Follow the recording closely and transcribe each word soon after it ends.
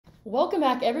Welcome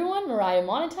back everyone, Mariah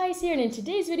Monetize here, and in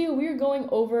today's video we're going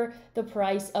over the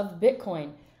price of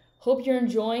Bitcoin. Hope you're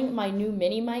enjoying my new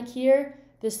mini mic here.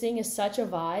 This thing is such a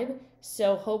vibe,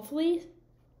 so hopefully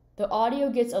the audio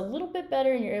gets a little bit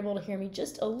better and you're able to hear me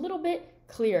just a little bit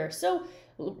clearer. So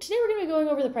today we're going to be going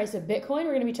over the price of Bitcoin.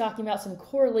 We're going to be talking about some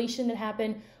correlation that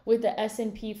happened with the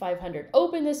S&P 500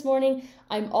 open this morning.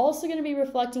 I'm also going to be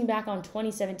reflecting back on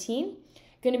 2017.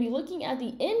 Going to be looking at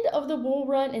the end of the bull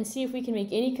run and see if we can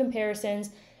make any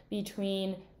comparisons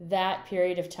between that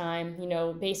period of time. You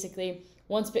know, basically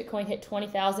once Bitcoin hit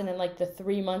 20,000 and like the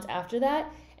 3 months after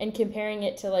that, and comparing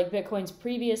it to like Bitcoin's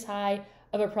previous high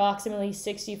of approximately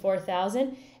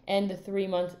 64,000 and the 3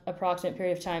 month approximate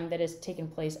period of time that has taken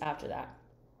place after that.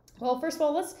 Well, first of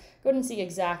all, let's go ahead and see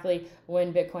exactly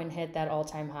when Bitcoin hit that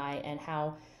all-time high and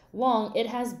how long it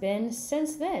has been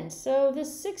since then. So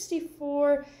this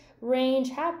 64 range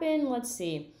happened, let's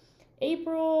see, it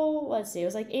was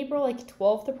like April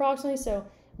 12th approximately, so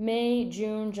May,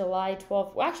 June, July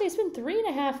 12th. Well, actually, it's been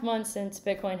 3.5 months since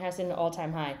Bitcoin has hit an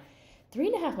all-time high.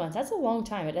 3.5 months, that's a long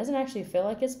time. It doesn't actually feel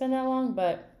like it's been that long,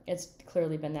 but it's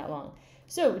clearly been that long.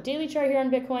 So daily chart here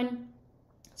on Bitcoin,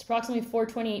 it's approximately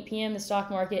 4:28 p.m. The stock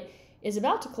market is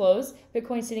about to close.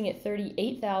 Bitcoin sitting at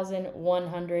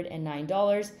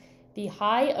 $38,109. The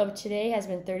high of today has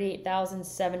been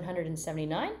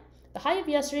 38,779. The high of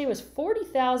yesterday was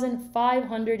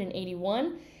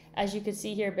 40,581. As you can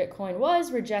see here, Bitcoin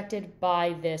was rejected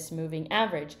by this moving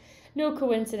average. No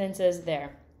coincidences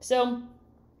there. So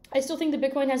I still think that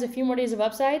Bitcoin has a few more days of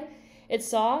upside. It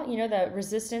saw, the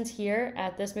resistance here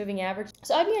at this moving average.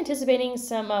 So I'd be anticipating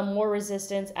some more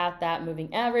resistance at that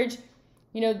moving average.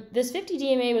 This 50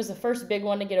 DMA was the first big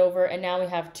one to get over, and now we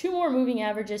have 2 more moving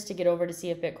averages to get over to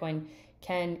see if Bitcoin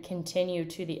can continue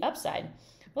to the upside.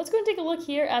 Let's go and take a look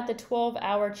here at the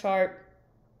 12-hour chart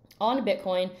on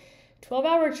Bitcoin.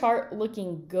 12-hour chart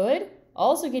looking good,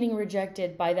 also getting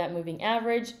rejected by that moving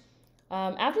average.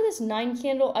 After this 9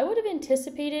 candle, I would have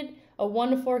anticipated a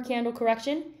 1 to 4 candle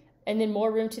correction and then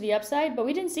more room to the upside, but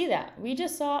we didn't see that. We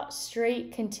just saw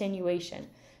straight continuation.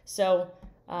 So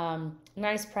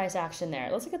nice price action there.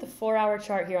 Let's look at the 4-hour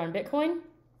chart here on Bitcoin.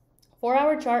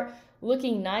 4-hour chart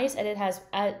looking nice, and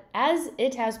as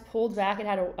it has pulled back. It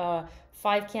had a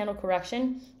 5 candle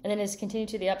correction and then has continued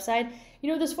to the upside.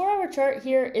 This 4-hour chart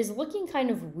here is looking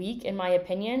kind of weak in my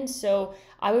opinion, so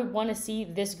I would want to see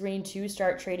this green 2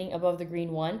 start trading above the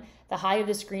green 1. The high of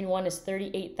this green 1 is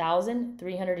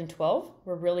 38,312.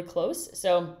 We're really close.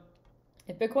 So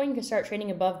if Bitcoin can start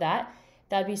trading above that,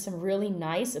 that'd be some really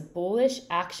nice bullish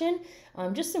action.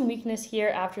 Just some weakness here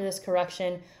after this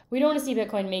correction. We don't want to see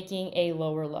Bitcoin making a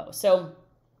lower low. So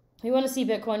we want to see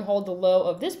Bitcoin hold the low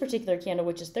of this particular candle,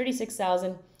 which is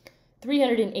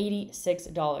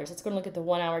 $36,386. Let's go and look at the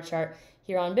 1-hour chart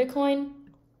here on Bitcoin.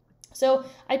 So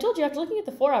I told you after looking at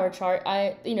the 4-hour chart,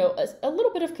 a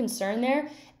little bit of concern there.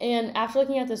 And after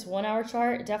looking at this 1-hour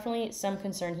chart, definitely some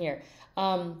concern here.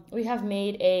 We have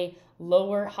made a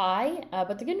lower high,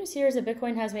 but the good news here is that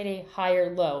Bitcoin has made a higher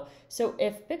low. So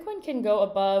if Bitcoin can go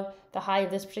above the high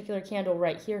of this particular candle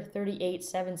right here,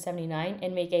 38,779,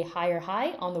 and make a higher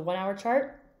high on the 1-hour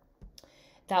chart,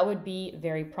 that would be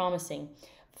very promising.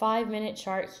 5-minute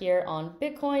chart here on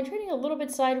Bitcoin, trading a little bit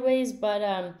sideways, but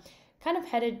kind of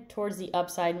headed towards the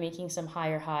upside, making some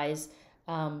higher highs,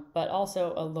 but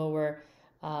also a lower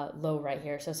low right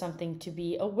here. So something to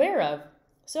be aware of.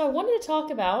 So I wanted to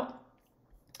talk about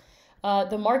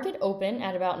the market open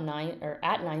at about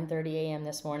 9:30 a.m.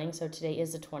 this morning. So today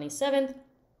is the 27th.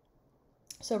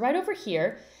 So right over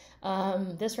here,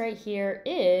 this right here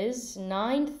is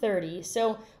 9:30.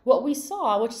 So what we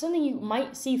saw, which is something you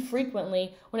might see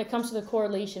frequently when it comes to the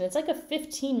correlation, it's like a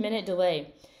 15-minute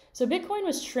delay. So Bitcoin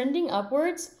was trending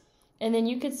upwards, and then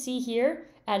you could see here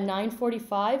at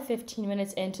 9:45, 15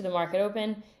 minutes into the market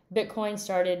open, Bitcoin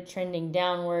started trending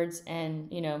downwards and,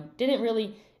 didn't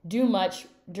really do much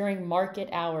during market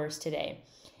hours today.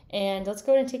 And let's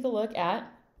go ahead and take a look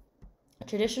at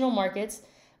traditional markets.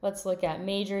 Let's look at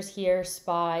majors here.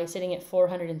 SPY sitting at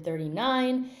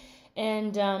 439.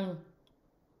 And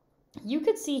you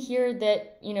could see here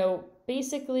that,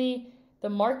 basically the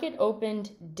market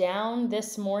opened down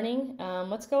this morning.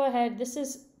 Let's go ahead. This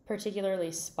is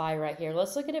particularly SPY right here.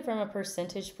 Let's look at it from a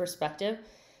percentage perspective.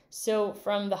 So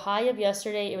from the high of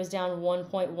yesterday, it was down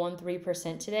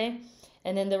 1.13% today.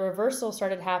 And then the reversal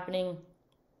started happening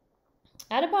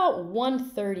at about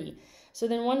 1:30. So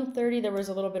then 1:30, there was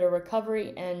a little bit of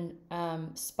recovery, and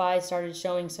SPY started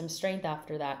showing some strength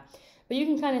after that. But you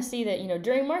can kind of see that,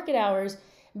 during market hours,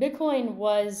 Bitcoin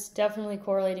was definitely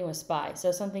correlating with SPY.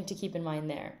 So something to keep in mind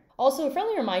there. Also, a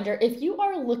friendly reminder, if you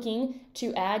are looking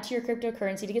to add to your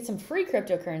cryptocurrency, to get some free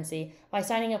cryptocurrency by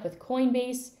signing up with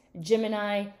Coinbase,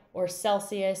 Gemini, or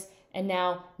Celsius, and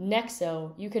now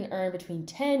Nexo, you can earn between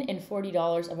 $10 and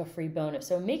 $40 of a free bonus.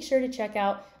 So make sure to check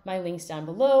out my links down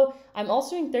below. I'm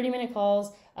also doing 30-minute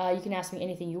calls. You can ask me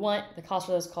anything you want. The cost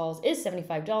for those calls is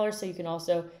 $75, so you can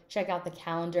also check out the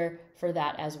calendar for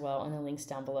that as well, and the links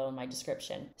down below in my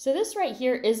description. So this right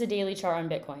here is a daily chart on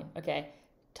Bitcoin, okay?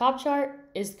 Top chart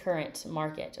is current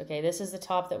market, okay? This is the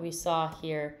top that we saw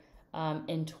here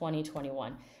in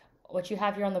 2021. What you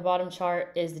have here on the bottom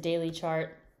chart is the daily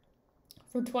chart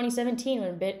from 2017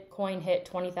 when Bitcoin hit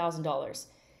 $20,000.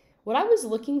 What I was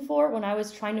looking for when I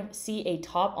was trying to see a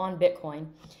top on Bitcoin,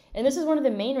 and this is one of the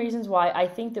main reasons why I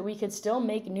think that we could still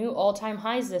make new all-time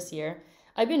highs this year.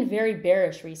 I've been very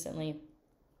bearish recently,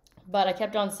 but I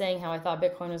kept on saying how I thought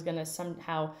Bitcoin was going to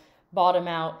somehow bottom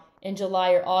out in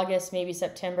July or August, maybe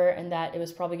September, and that it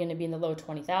was probably going to be in the low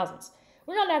 20,000s.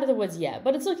 We're not out of the woods yet,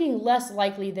 but it's looking less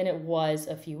likely than it was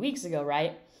a few weeks ago,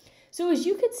 right? So as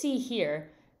you could see here,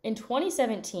 in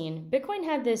 2017, Bitcoin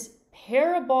had this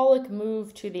parabolic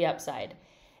move to the upside.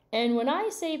 And when I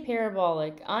say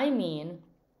parabolic, I mean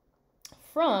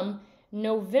from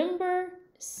November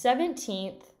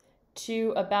 17th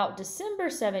to about December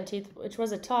 17th, which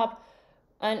was a top,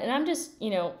 and I'm just,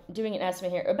 doing an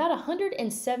estimate here, about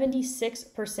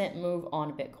 176% move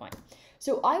on Bitcoin.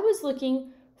 So I was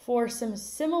looking for some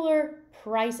similar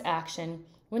price action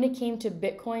when it came to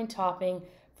Bitcoin topping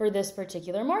for this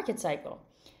particular market cycle.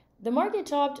 The market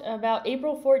topped about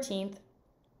April 14th.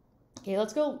 Okay,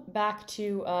 let's go back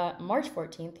to March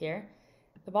 14th here.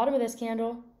 The bottom of this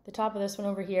candle, the top of this one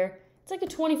over here, it's like a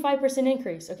 25%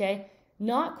 increase, okay?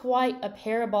 Not quite a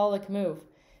parabolic move.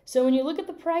 So when you look at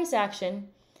the price action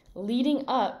leading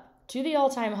up to the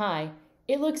all-time high,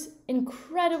 it looks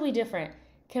incredibly different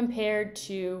compared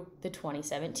to the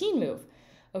 2017 move,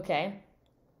 okay?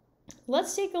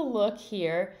 Let's take a look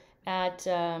here at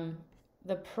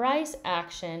the price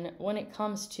action when it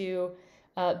comes to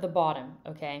the bottom,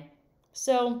 okay?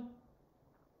 So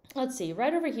let's see,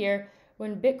 right over here,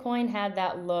 when Bitcoin had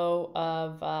that low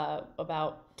of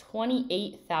about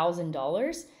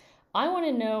 $28,000, I want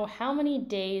to know how many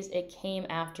days it came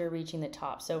after reaching the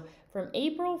top. So from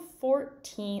April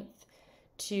 14th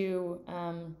to,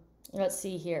 let's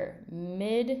see here,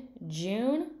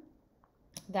 mid-June,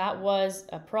 that was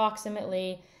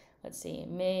approximately, let's see,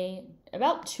 May,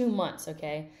 about 2 months,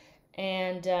 okay?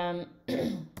 And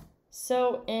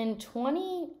so in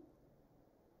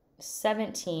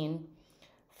 2017,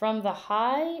 from the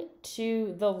high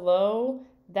to the low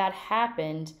that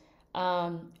happened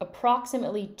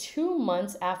approximately 2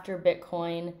 months after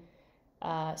Bitcoin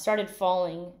started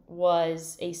falling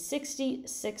was a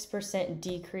 66%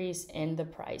 decrease in the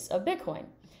price of Bitcoin.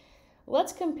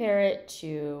 Let's compare it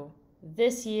to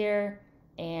this year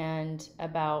and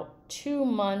about 2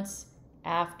 months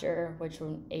after, which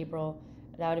was April,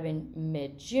 that would have been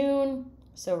mid-June,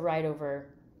 so right over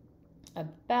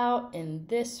about in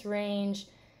this range,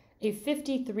 a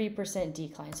 53%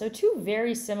 decline. So two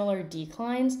very similar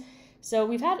declines. So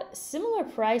we've had similar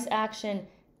price action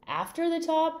after the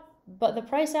top, but the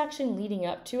price action leading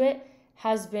up to it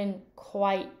has been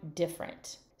quite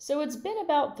different. So it's been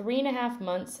about 3.5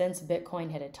 months since Bitcoin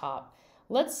hit a top.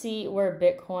 Let's see where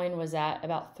Bitcoin was at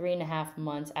about 3.5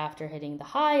 months after hitting the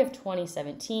high of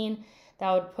 2017.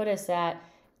 That would put us at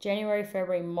January,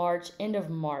 February, March, end of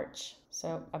March.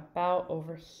 So about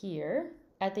over here.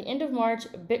 At the end of March,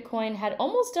 Bitcoin had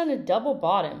almost done a double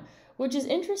bottom, which is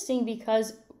interesting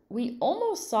because we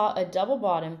almost saw a double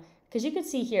bottom, because you could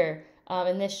see here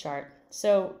in this chart.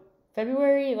 So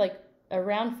February, like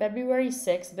around February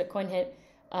 6th, Bitcoin hit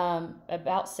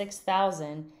about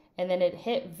 6,000, and then it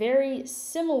hit very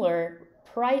similar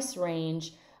price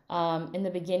range in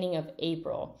the beginning of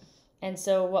April. And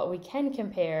so what we can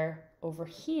compare over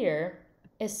here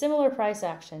is similar price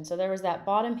action. So there was that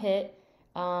bottom hit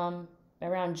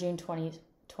around June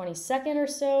 22nd or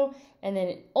so, and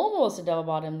then almost a double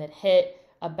bottom that hit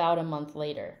about a month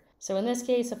later. So in this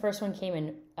case, the first one came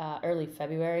in early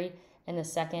February, and the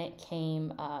second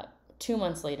came 2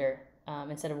 months later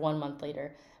instead of 1 month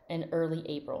later in early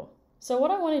April. So what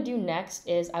I want to do next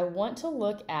is I want to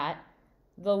look at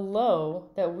the low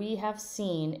that we have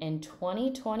seen in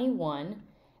 2021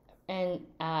 and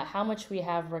how much we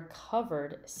have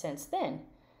recovered since then.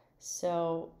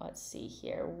 So let's see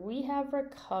here. We have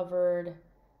recovered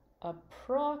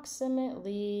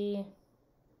approximately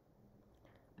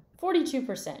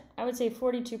 42%. I would say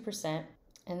 42%.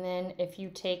 And then if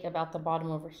you take about the bottom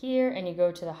over here and you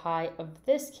go to the high of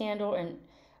this candle in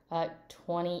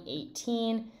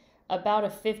 2018, about a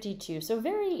 52. So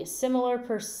very similar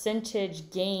percentage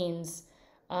gains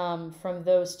from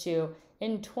those two.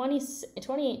 In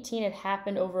 2018, it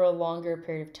happened over a longer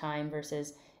period of time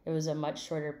versus it was a much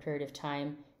shorter period of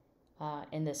time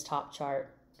in this top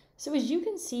chart. So as you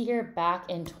can see here, back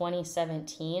in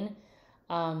 2017,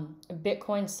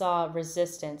 Bitcoin saw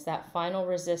resistance, that final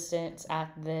resistance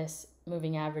at this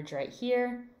moving average right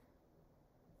here,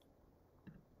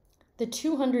 the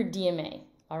 200 DMA.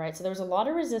 All right, so there was a lot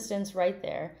of resistance right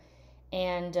there.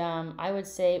 And I would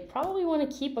say probably want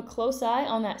to keep a close eye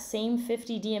on that same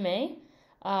 50 DMA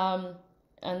on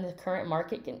the current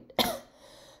market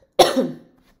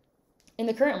in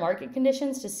the current market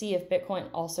conditions to see if Bitcoin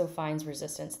also finds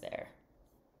resistance there.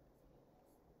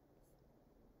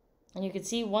 And you can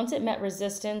see once it met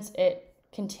resistance, it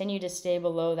continued to stay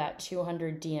below that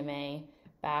 200 DMA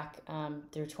back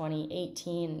through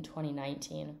 2018 and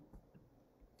 2019.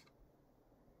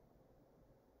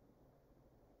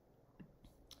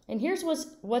 And here's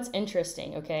what's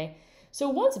interesting, okay? So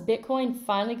once Bitcoin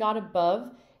finally got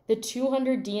above the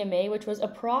 200 DMA, which was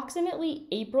approximately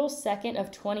April 2nd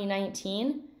of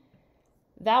 2019,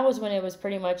 that was when it was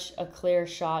pretty much a clear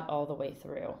shot all the way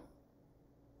through.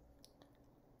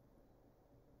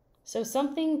 So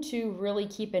something to really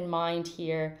keep in mind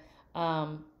here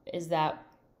is that,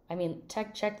 I mean,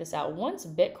 check this out. Once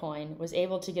Bitcoin was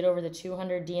able to get over the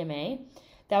 200 DMA,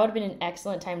 that would have been an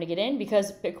excellent time to get in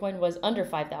because Bitcoin was under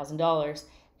 $5,000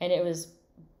 and it was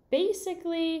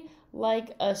basically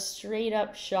like a straight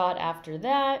up shot after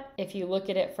that. If you look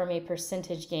at it from a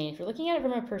percentage gain, if you're looking at it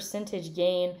from a percentage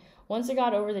gain, once it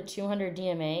got over the 200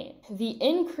 DMA, the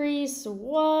increase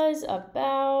was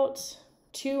about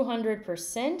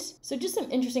 200%. So just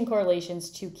some interesting correlations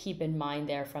to keep in mind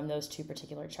there from those two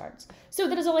particular charts. So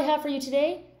that is all I have for you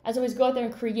today. As always, go out there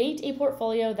and create a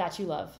portfolio that you love.